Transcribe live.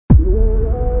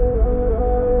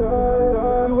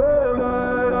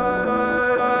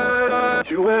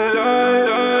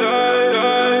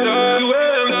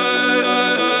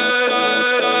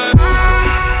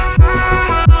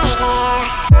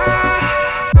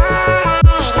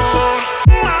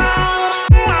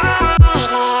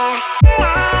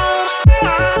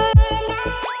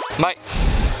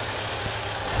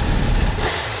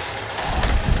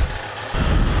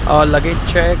Luggage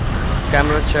check,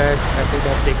 camera check. I think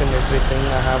I've taken everything.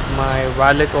 I have my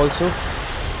wallet also.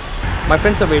 My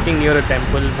friends are waiting near a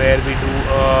temple where we do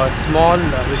a small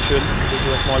ritual. We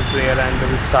do a small prayer and we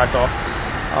will start off.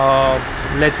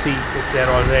 Let's see if they're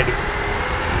all ready.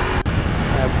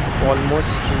 I've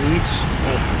almost reached.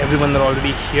 Oh, everyone are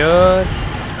already here.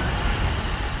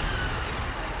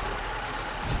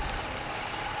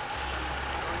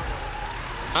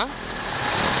 Huh?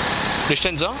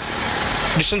 Distance, huh?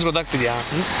 Distance ಗೊತ್ತಾಗ್ತಿದ್ಯಾ?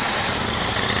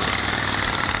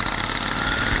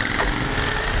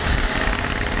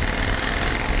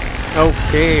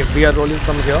 Okay, we are rolling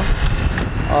from here.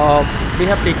 We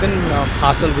have taken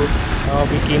Hassan route.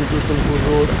 We came to Tumkur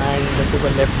road and took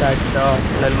a left at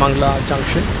Nalmangla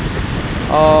junction.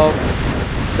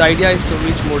 The idea is to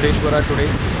reach Murdeshwara today,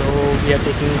 so we are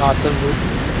taking Hassan route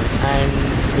and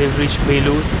we'll reach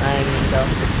Bangalore, and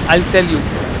I'll tell you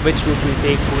which route we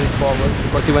take going forward,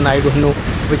 because even I don't know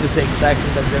which is the exact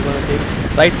route that we're going to take.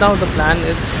 Right now the plan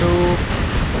is to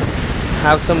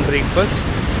have some breakfast.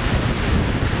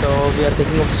 So we are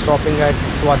thinking of stopping at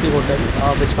Swati Hotel,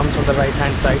 which comes on the right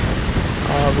hand side.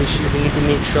 We need to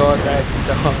make sure that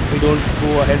we don't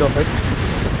go ahead of it.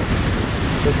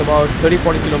 So it's about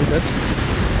 30-40 kilometers.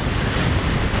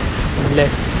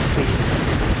 Let's see.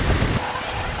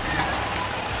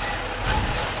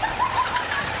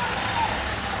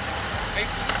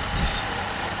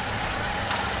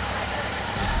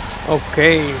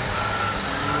 Okay.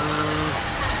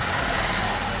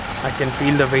 I can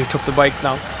feel the weight of the bike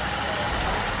now.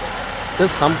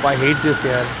 This hump, I hate this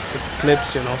here. It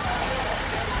slips, you know.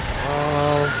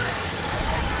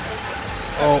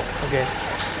 Oh, okay.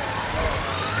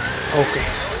 Okay.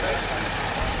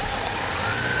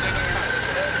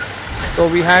 So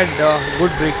we had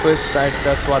good breakfast at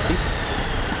Swati,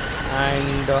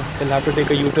 and we'll have to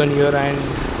take a U-turn here and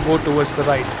go towards the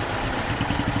right.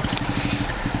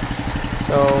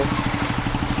 So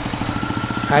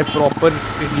had proper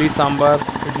idli sambar,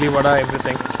 idli vada,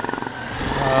 everything.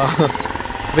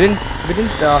 We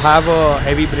didn't have a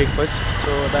heavy breakfast,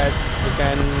 so that we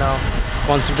can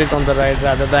concentrate on the ride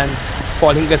rather than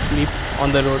falling asleep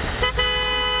on the road.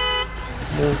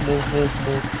 Move.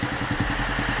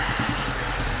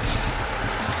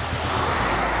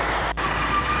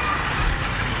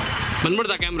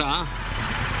 Banbalda camera.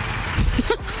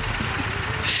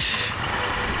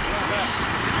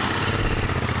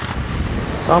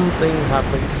 Something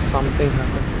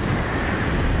happened.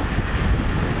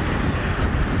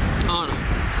 Oh no.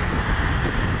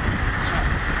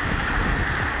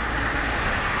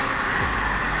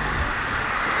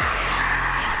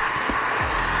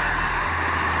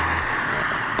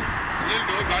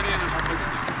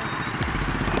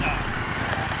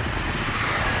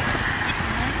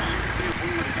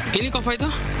 ಏನಕ್ಕೆ of ಆಯ್ತು?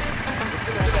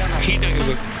 Heat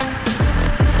ಆಗಿರ್ಬೇಕು.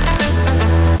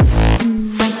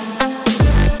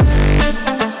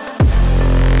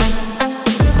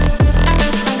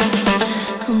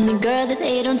 That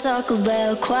they don't talk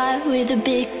about, quiet with a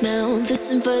big mouth,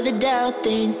 listen for the doubt,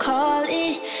 then call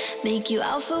it, make you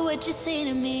out for what you say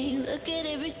to me, look at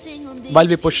every single day. While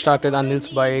we push started Anil's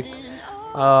bike,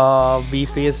 we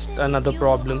faced another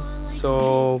problem. So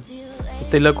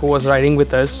Tilak, who was riding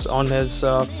with us on his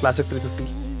classic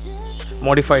 350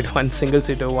 modified one, single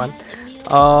seater one,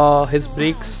 his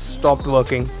brakes stopped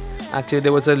working. Actually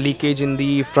there was a leakage in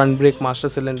the front brake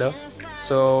master cylinder.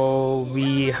 So we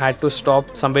had to stop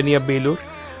somewhere near Bangalore,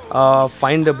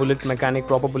 find a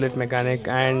proper bullet mechanic,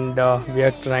 and we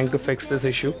are trying to fix this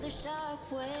issue.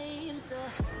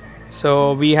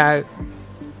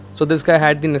 So this guy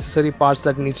had the necessary parts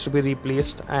that needs to be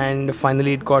replaced, and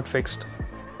finally it got fixed.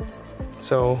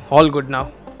 So all good now.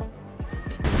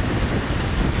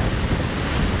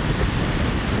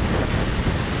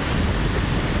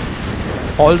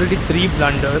 Already 3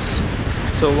 blunders.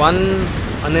 So one,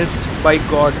 Anil's bike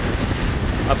got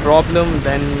a problem,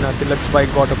 then Tilak's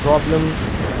bike got a problem.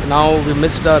 Now we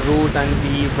missed our route and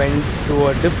we went to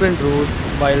a different route,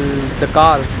 while the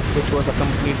car which was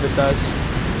accompanied with us,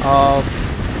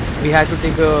 we had to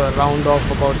take a round of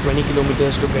about 20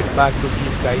 kilometers to get back to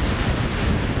these guys.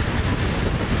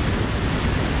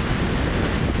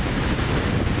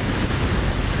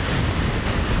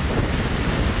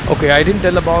 Okay, I didn't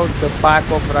tell about the pack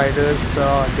of riders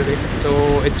today. So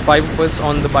it's 5 of us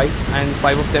on the bikes and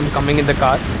 5 of them coming in the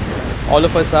car. All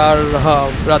of us are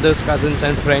brothers, cousins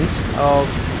and friends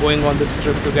going on this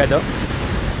trip together.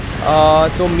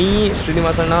 So me,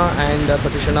 Srinivasana and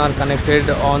Satishana are connected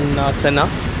on Senna,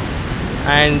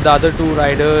 and the other 2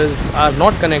 riders are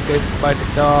not connected, but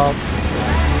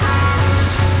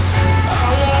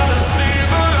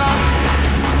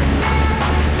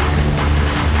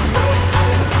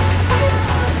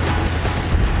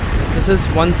this is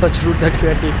one such route that we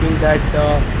are taking that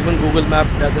even Google Map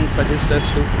doesn't suggest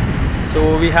us to.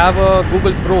 So we have a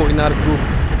Google Pro in our group.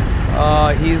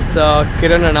 He's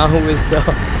Kiran Anna, who is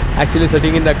actually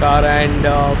sitting in the car, and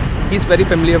he's very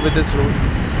familiar with this route.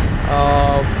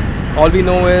 All we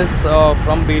know is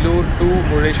from Belur to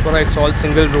Murdeshwara, it's all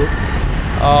single route.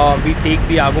 We take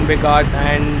the Agumbe Ghat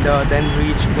and then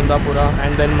reach Kundapura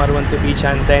and then Marwante Beach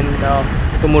and then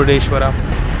to Murdeshwara.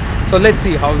 So let's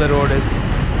see how the road is.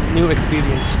 New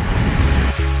experience.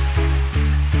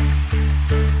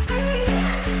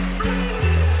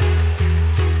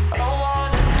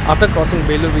 After crossing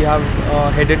Belur, we have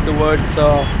headed towards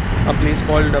a place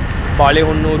called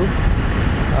Balehonnuru.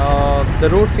 The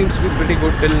road seems to be pretty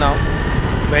good till now.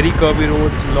 Very curvy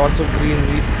roads, lots of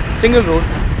greeneries. Single road,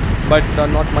 but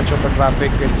not much of a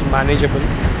traffic. It's manageable.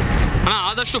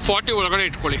 ಆದಷ್ಟು 40 ಒಳಗಡೆ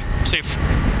ಇಟ್ಕೊಳ್ಳಿ safe.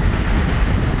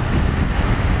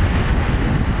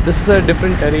 This is a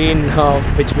different terrain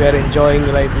which we are enjoying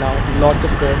right now. Lots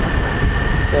of curves.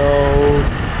 So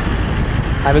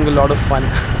having a lot of fun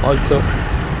also.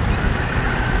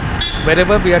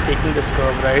 Wherever we are taking this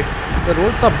curve, right, the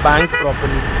roads are banked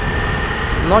properly.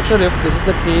 I'm not sure if this is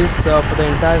the case for the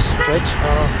entire stretch.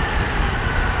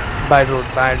 Bad road,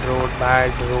 bad road,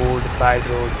 bad road, bad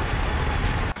road.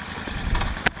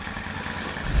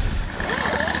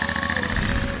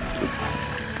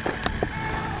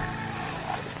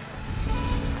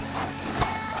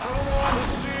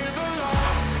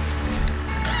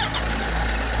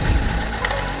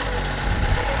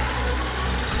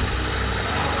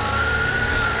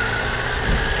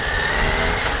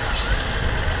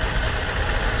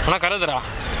 ಅಣ್ಣ ಕರೆದ್ರಾ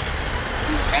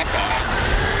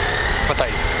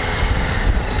ಗೊತ್ತಾಯ್ತು.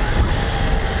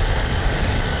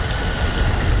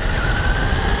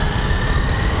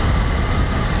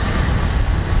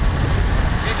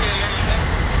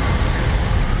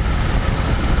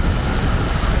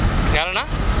 ಯಾರಣ್ಣ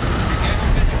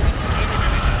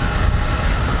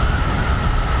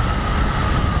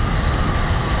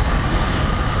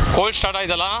cold start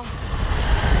ಆಯ್ತಲ್ಲ.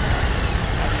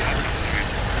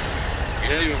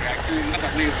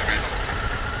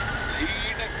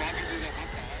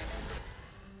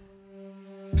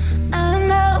 I don't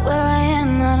know where I am,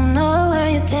 I don't know where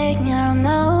you take me, I don't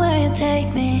know where you take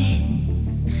me.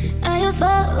 I just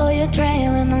follow your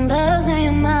trail and I'm losing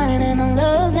your mind and I'm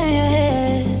losing your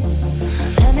head.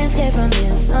 Let me escape from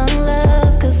this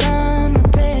unlove, cause I'm a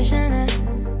prisoner.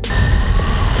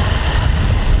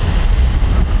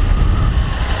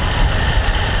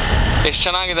 ಎಷ್ಟು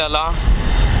ಚೆನ್ನಾಗಿದೆ ಅಲ್ಲ.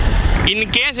 In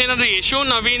case ಏನಾದರೂ ಯಶು,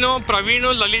 ನವೀನು, ಪ್ರವೀಣು,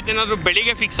 ಲಲಿತ್ ಏನಾದರೂ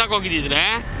ಬೆಳಿಗ್ಗೆ fix ಆಗಿ ಹೋಗಿದ್ದಿದ್ರೆ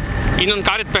ಇನ್ನೊಂದು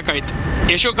car ಎತ್ತಬೇಕಾಯ್ತು.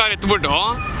 Yashu car ಎತ್ಬಿಟ್ಟು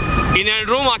ಇನ್ನೆರಡು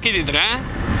room ಹಾಕಿದ್ದಿದ್ರೆ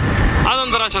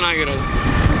ಅದೊಂಥರ ಚೆನ್ನಾಗಿರೋದು.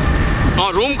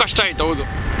 ರೂಮ್ ಕಷ್ಟ ಆಯ್ತು, ಹೌದು.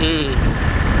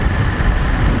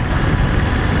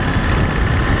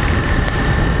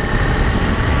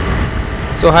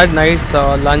 So I had nice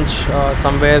lunch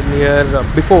somewhere near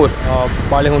before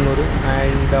Balehonnuru,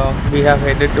 and we have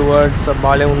headed towards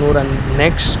Balehonnuru and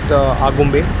next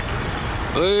Agumbe.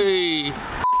 Hey.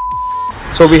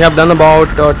 So we have done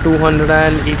about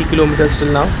 280 kilometers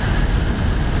till now.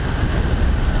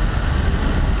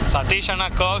 Satish ಅಣ್ಣ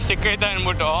curve ಸಿಕ್ಕೈತೆ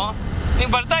ಅಂದ್ಬಿಟ್ಟು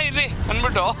ನೀವು ಬರ್ತಾ ಇರ್ರಿ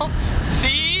ಅಂದ್ಬಿಟ್ಟು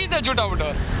ಸೀದಾ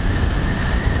ಜೂಟಾಗ್ಬಿಟ್ಟು.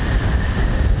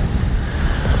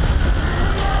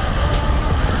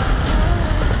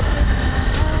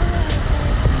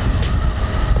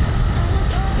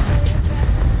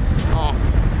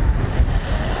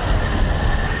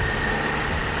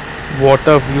 What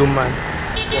a view, man.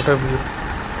 What a view.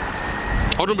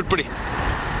 ಅವ್ರನ್ನ ಬಿಟ್ಬಿಡಿ.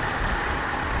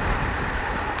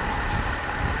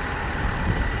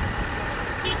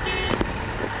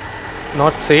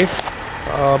 Not safe,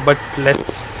 but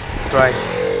let's try.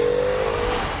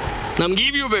 ನಮ್ಗೆ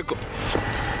ಈ ವ್ಯೂ ಬೇಕು.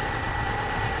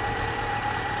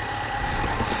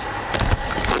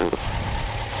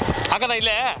 ಹಾಕದ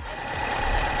ಇಲ್ಲೇ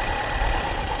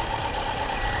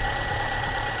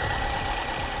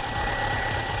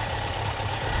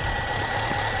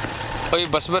ಓಯ್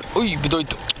ಬಸ್ ಓಯ್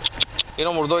ಬಿದ್ದೋಯ್ತು, ಏನೋ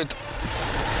ಮುರಿದೋಯ್ತು.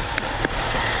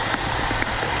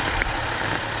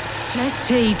 Let's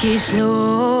take it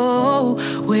slow.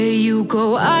 Where you go,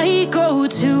 I go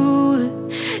too.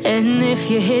 And if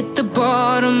you hit the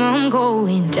bottom, I'm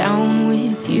going down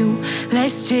with you.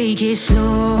 Let's take it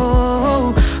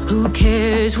slow. Who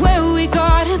cares where we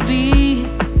gotta be?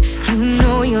 You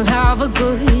know you'll have a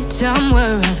good time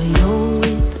wherever you're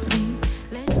with me.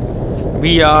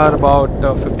 We are about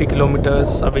 50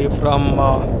 kilometers away from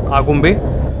Agumbe.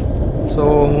 So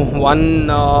one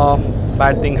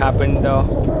bad thing happened.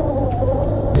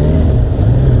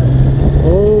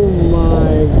 Oh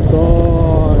my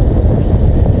god,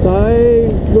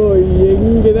 side go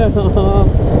yengide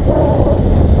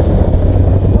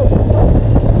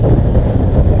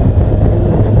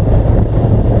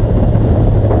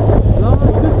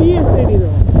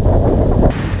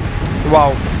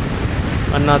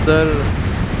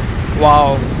Wow,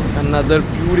 another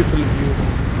beautiful view.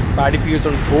 Paddy fields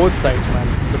on both sides, man.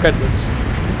 Look at this.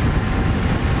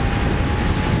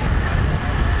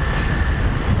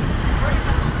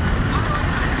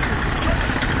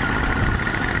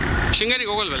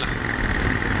 ಶೃಂಗೇರಿಗೆ ಹೋಗಲ್ವಲ್ಲ?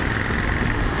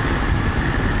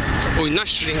 ಓ, ಇನ್ನೂ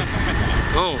ಶೃಂಗ.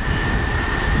 ಹ್ಞೂ.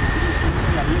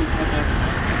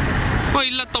 ಓ,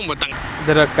 ಇಲ್ಲ 90.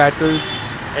 There are cattle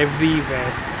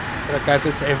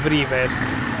everywhere.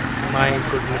 My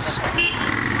goodness.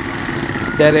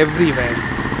 They're everywhere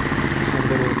on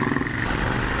the road.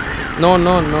 No.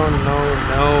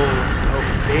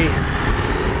 Okay.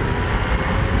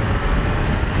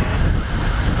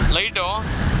 Light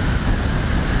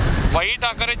white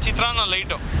ಹಾಕರೆ chitranna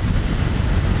light.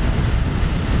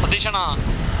 ಸತೀಶಣ್ಣ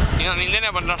ಈಗ ನಿಂದೇನೆ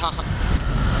ಬಂದಣ.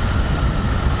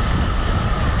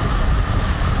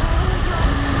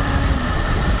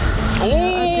 ಓ,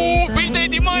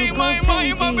 ಬಿದ್ದೈತಿ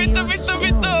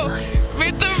ಬಿತ್ತು.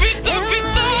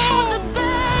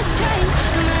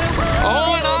 ಓ,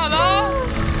 ನಾನಾ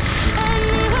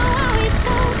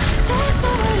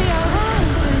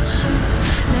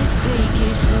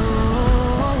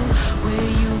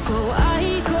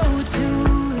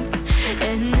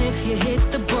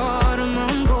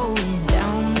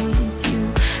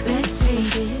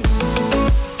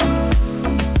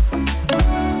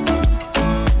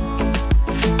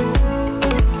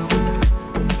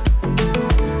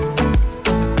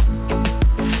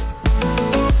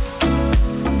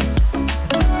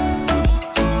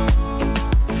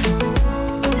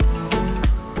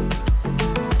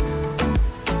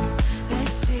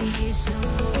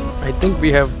I think we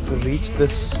have reached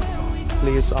this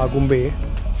place, Agumbe.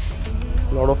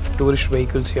 A lot of tourist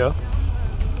vehicles here.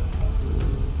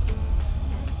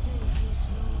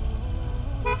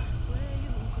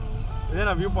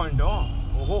 ಇದೇನಾ view point?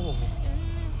 ಓಹೋ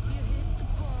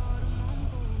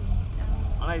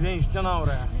ಅಣ್ಣ, ಇದೇ ಇಷ್ಟು ಜನ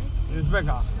ಅವ್ರೆ,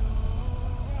 ನಿಲ್ಲಿಸ್ಬೇಕಾ?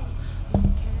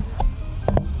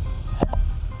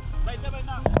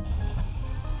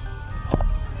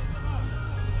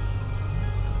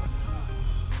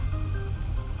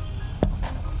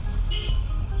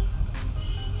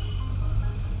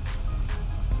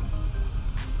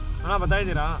 ಅಣ್ಣ, ಬರ್ತಾ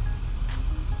ಇದ್ದೀರಾ?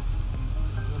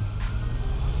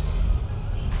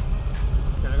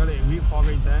 ಕೆಳಗಡೆ ಹೆವಿ ಫಾಗ್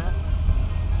ಐತೆ.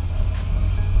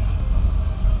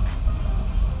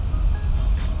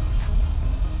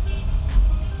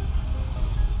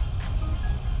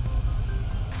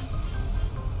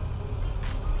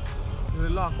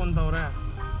 ಇವರೆಲ್ಲ ಹಾಕೊಂತವ್ರೆ.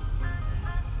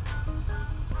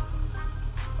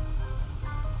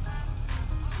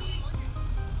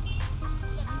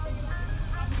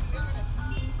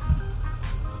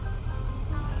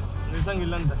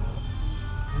 ನಿಲ್ಸಂಗಿಲ್ಲಂತೆ,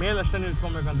 ಮೇಲಷ್ಟೇ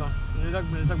ನಿಲ್ಸ್ಕೊಬೇಕಂತ.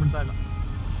 ನಿಲ್ಸಕ್ಕೆ ಬಿಡ್ತಾ ಇಲ್ಲ.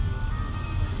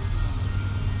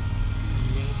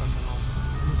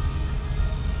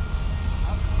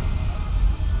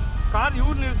 ಕಾರ್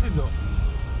ಇವ್ರು ನಿಲ್ಸಿದ್ದು.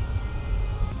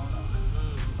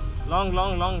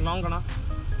 ಲಾಂಗ್ ಕಣ.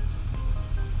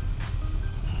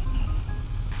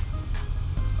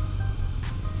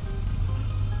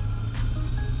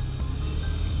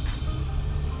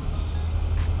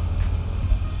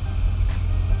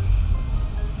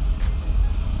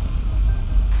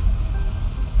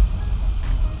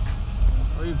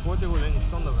 ಕೋತಿಗಳು ಏನು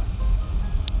ಇಷ್ಟೊಂದವೆ.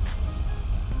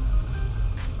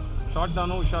 ಶಾರ್ಟ್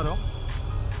ಡೌನು ಹುಷಾರು.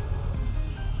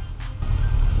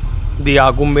 The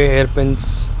Agumbe hairpins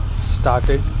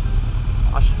started.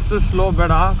 ಅಷ್ಟು ಸ್ಲೋ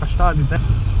ಬೇಡ, ಕಷ್ಟ ಆಗುತ್ತೆ.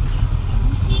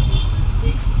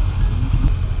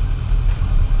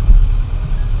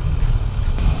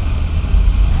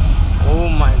 ಓ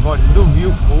ಮೈ ಗಾಡ್, ಇದು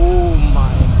view. O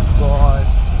my god.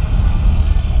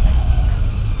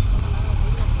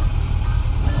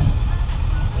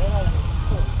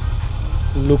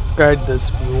 Look at this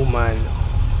view, man.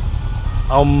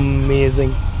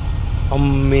 Amazing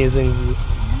view.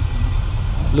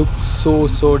 Looks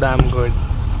so damn good.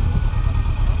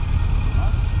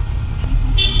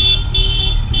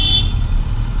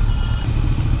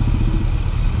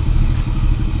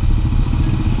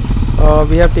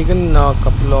 We have taken a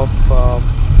couple of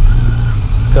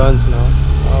turns now,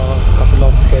 couple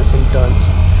of hairpin turns.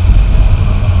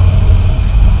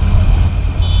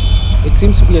 It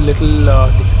seems to be a little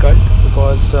difficult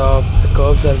because the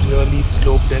curves are really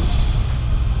sloped in,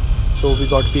 so we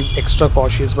got to be extra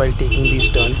cautious while taking these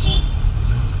turns,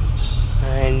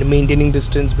 and maintaining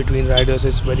distance between riders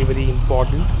is very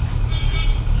important.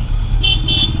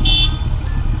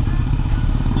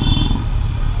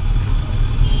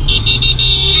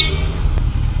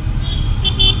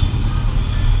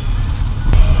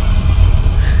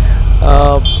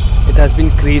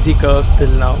 crazy curves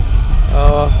till now.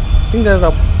 I think there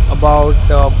are about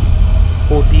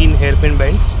 14 hairpin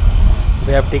bends.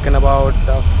 We have taken about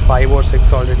 5 or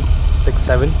 6 already, 6,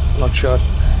 7, not sure.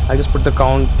 I'll just put the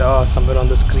count somewhere on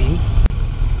the screen.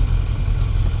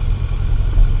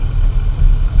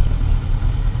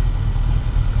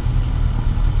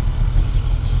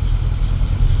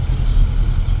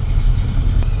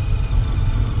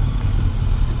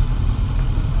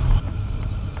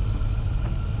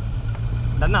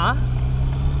 Dana?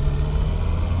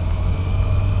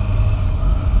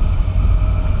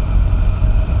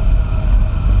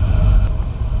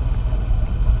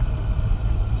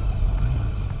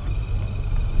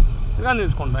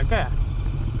 ನಿಲ್ಸ್ಕೊಂಡ್ಬೇಕೆ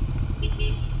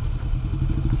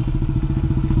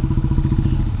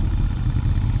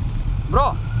bro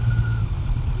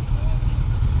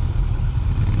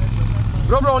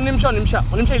bro bro ಒಂದು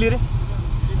ನಿಮಿಷ ಇಲ್ಲಿರಿ.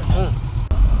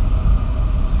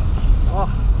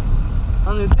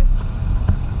 ನಾನು ನಿಲ್ಲಿಸಿ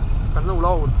ಕಣ್ಣು ಹುಳ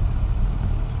ಹೋಗ್ಬಿಡ್ತು.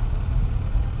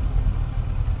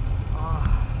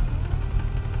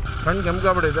 ಕಣ್ಣು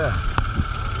ಕೆಂಪ್ಕಾಗ್ಬಿಟ್ಟಿದೆ.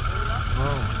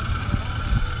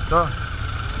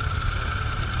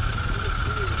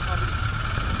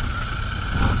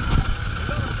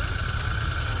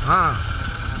 ಹಾಂ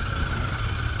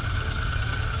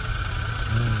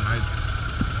ಆಯ್ತು.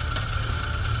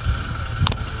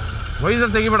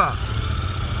 Visor ತೆಗಿಬೇಡ.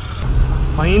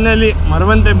 Finally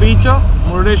Maravanthe beach,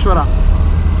 Murudeshwar.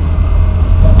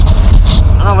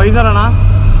 ಅಣ್ಣ ವೈಸರ್ ಅಣ್ಣ,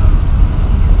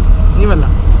 ನೀವಲ್ಲ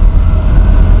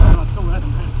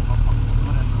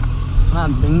ಅಣ್ಣ,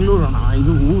 ಬೆಂಗಳೂರು ಅಣ್ಣ,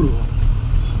 ಇದು ಊರು.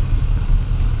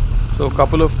 So a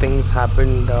couple of things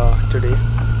happened today.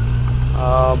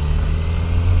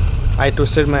 I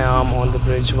twisted my arm on the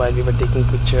bridge while we were taking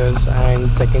pictures, and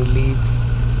secondly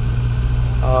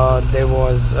there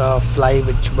was a fly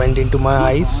which went into my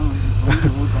eyes.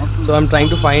 So I'm trying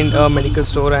to find a medical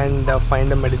store and find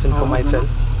a medicine for myself.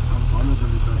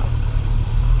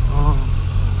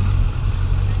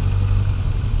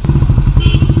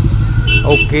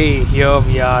 Okay, here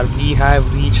we are. We have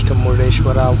reached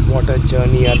Murdeshwara. What a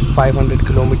journey! At 500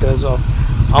 kilometers of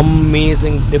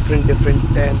amazing different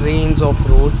terrains of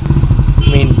road.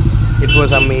 I mean, it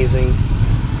was amazing.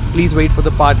 Please wait for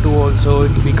the part 2 also.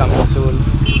 It will be coming soon.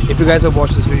 If you guys have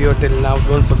watched this video till now,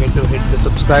 don't forget to hit the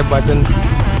subscribe button